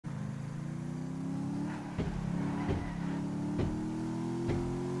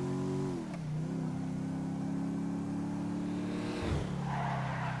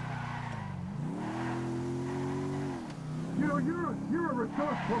you're a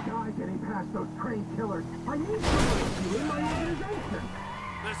resourceful guy getting past those trained killers. I need someone like you in my organization.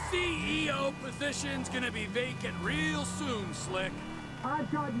 The CEO position's gonna be vacant real soon, Slick.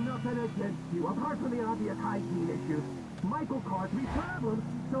 I've got nothing against you, apart from the obvious hygiene issues. Michael caused me problems,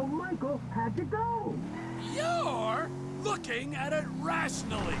 so Michael had to go. You're looking at it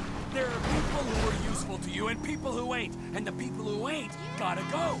rationally. There are people who are useful to you and people who ain't, and the people who ain't gotta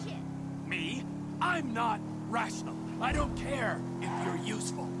go. Me? I'm not rational. I don't care if you're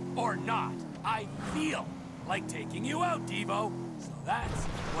useful or not. I feel like taking you out, Devo. So that's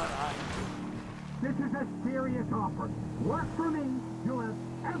what I do. This is a serious offer. Work for me, you'll have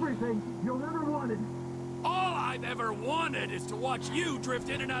everything you'll ever wanted. All I've ever wanted is to watch you drift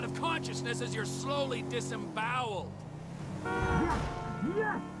in and out of consciousness as you're slowly disemboweled. Yes!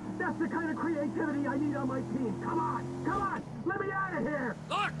 Yes! That's the kind of creativity I need on my team. Come on! Come on! Let me out of here!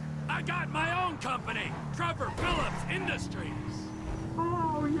 Look! I got my own company! Trevor Phillips Industries!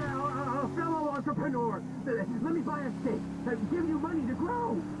 Oh, yeah, a fellow entrepreneur. Let me buy a stake. Give you money to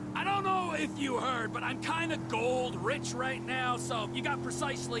grow. I don't know if you heard, but I'm kinda gold rich right now, so you got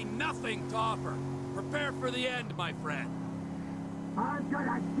precisely nothing to offer. Prepare for the end, my friend. I'm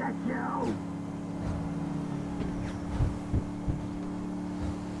gonna get you!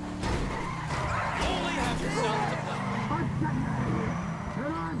 Only have yourself to blame. I'm getting out of here,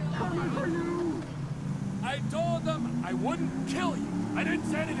 and I'm coming for you! I told them I wouldn't kill you. I didn't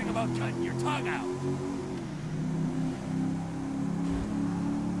say anything about cutting your tongue out.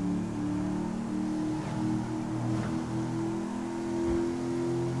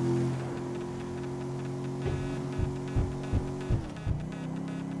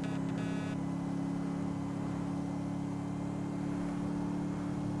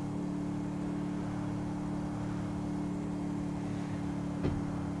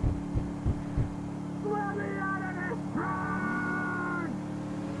 Let me out of this truck!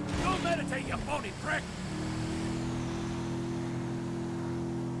 Don't meditate, you phony prick!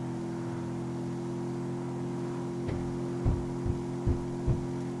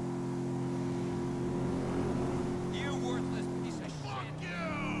 You worthless piece of shit! Fuck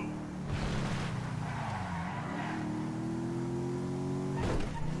you!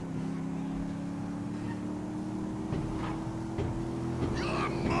 You're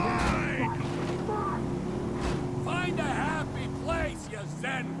mine! Fuck! Find a happy place, you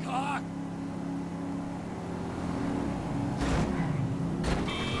Zen cock!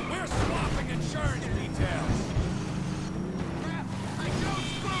 We're swapping insurance details! Crap! I don't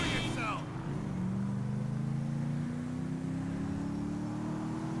screw yourself!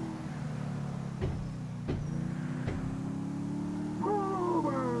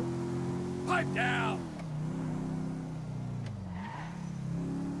 Over! Pipe down!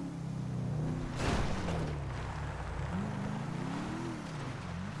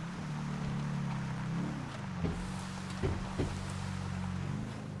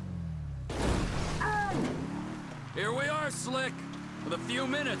 Hey! Here we are, Slick, with a few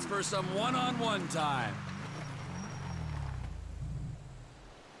minutes for some one-on-one time.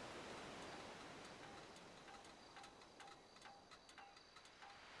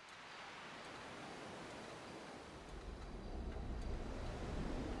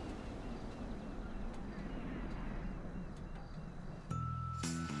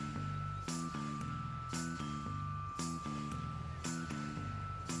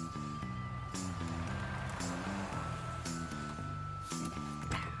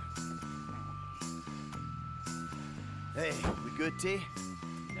 Hey, we good, T?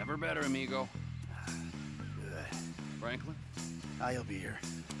 Never better, amigo. Good. Franklin? I'll be here.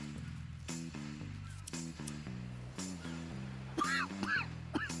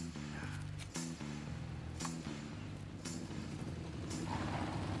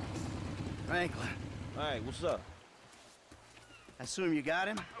 Franklin, Hey, what's up? I assume you got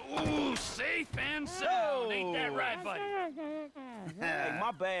him? Ooh, safe and sound. Ain't that right, buddy? Hey,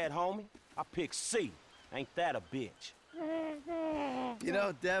 my bad, homie. I picked C. Ain't that a bitch? You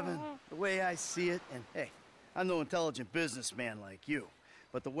know, Devin, the way I see it, and hey, I'm no intelligent businessman like you,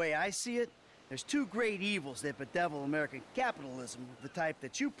 but the way I see it, there's two great evils that bedevil American capitalism of the type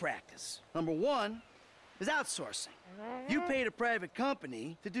that you practice. Number one is outsourcing. You paid a private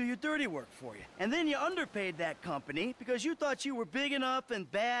company to do your dirty work for you, and then you underpaid that company because you thought you were big enough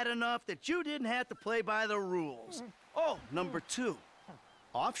and bad enough that you didn't have to play by the rules. Oh, number two,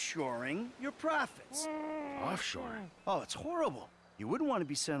 offshoring your profits. Offshore? Oh, it's horrible. You wouldn't want to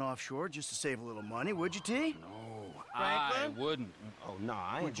be sent offshore just to save a little money, would you, T? No, I Franklin? wouldn't. Oh, nah,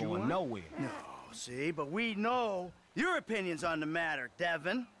 I ain't Would you going want? nowhere. No, see, but we know your opinions on the matter,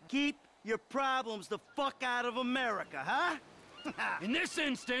 Devin. Keep your problems the fuck out of America, huh? In this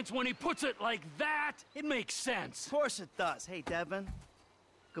instance, when he puts it like that, it makes sense. Of course it does. Hey, Devin.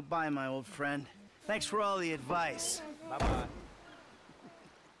 Goodbye, my old friend. Thanks for all the advice. Bye-bye.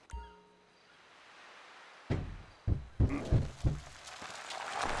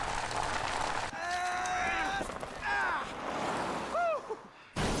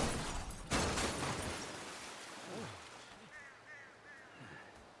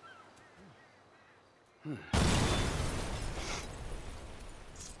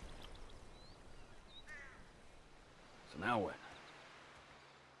 So now what?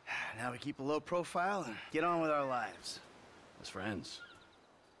 Now we keep a low profile and get on with our lives. As friends?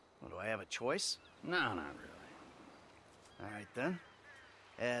 Well, do I have a choice? No, not really. All right, then.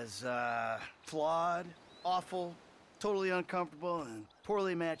 As, flawed, awful, totally uncomfortable, and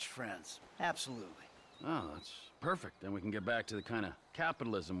poorly matched friends. Absolutely. Oh, that's perfect. Then we can get back to the kind of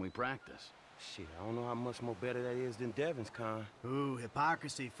capitalism we practice. Shit, I don't know how much more better that is than Devin's kind. Ooh,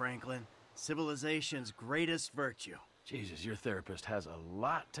 hypocrisy, Franklin. Civilization's greatest virtue. Jesus, your therapist has a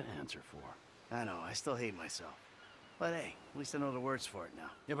lot to answer for. I know, I still hate myself. But hey, at least I know the words for it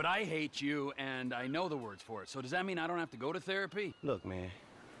now. Yeah, but I hate you, and I know the words for it. So does that mean I don't have to go to therapy? Look, man,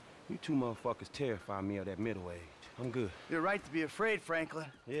 you two motherfuckers terrify me of that middle age. I'm good. You're right to be afraid, Franklin.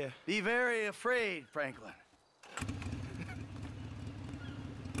 Yeah. Be very afraid, Franklin.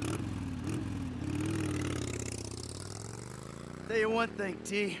 Tell you one thing,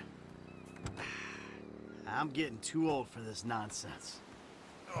 T. I'm getting too old for this nonsense.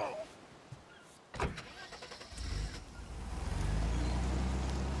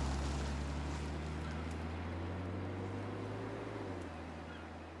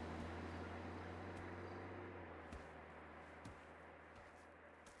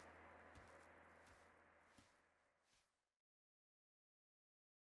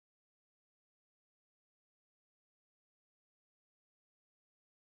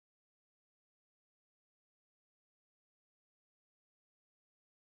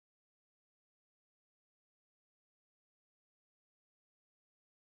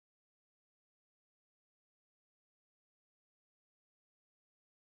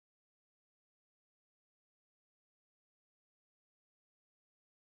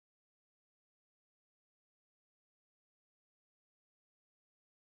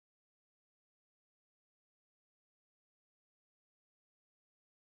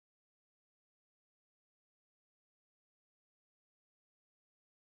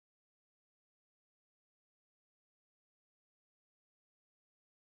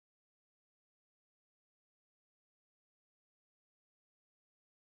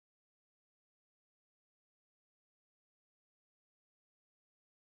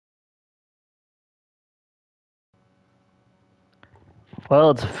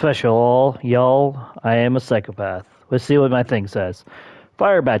 Well, it's official, y'all. I am a psychopath. Let's see what my thing says.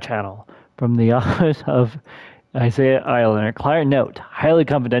 Firebat channel from the office of Isaiah Islander. Client note, highly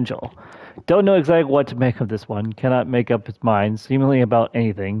confidential. Don't know exactly what to make of this one. Cannot make up its mind, seemingly about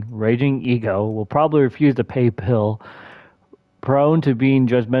anything. Raging ego. Will probably refuse to pay bill. Prone to being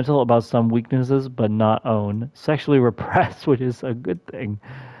judgmental about some weaknesses, but not own. Sexually repressed, which is a good thing.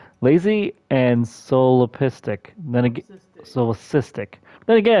 Lazy and solipsistic. Then again, solipsistic.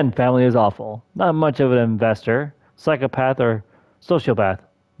 Then again, family is awful. Not much of an investor. Psychopath or sociopath.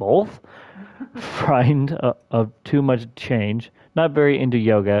 Both. Frightened of too much change. Not very into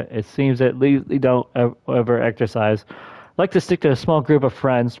yoga. It seems at least they don't ever exercise. Like to stick to a small group of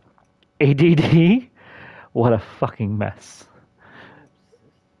friends. ADD? What a fucking mess.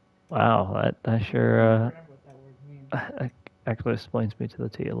 Wow, that sure actually explains me to the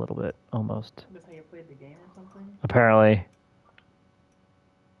T a little bit, almost. That's how you played the game or something? Apparently.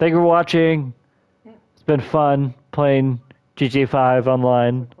 Thank you for watching. It's been fun playing GTA 5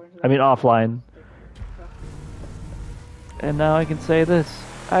 online. I mean offline. And now I can say this.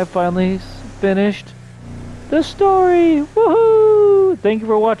 I finally finished the story. Woohoo! Thank you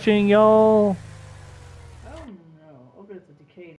for watching, y'all.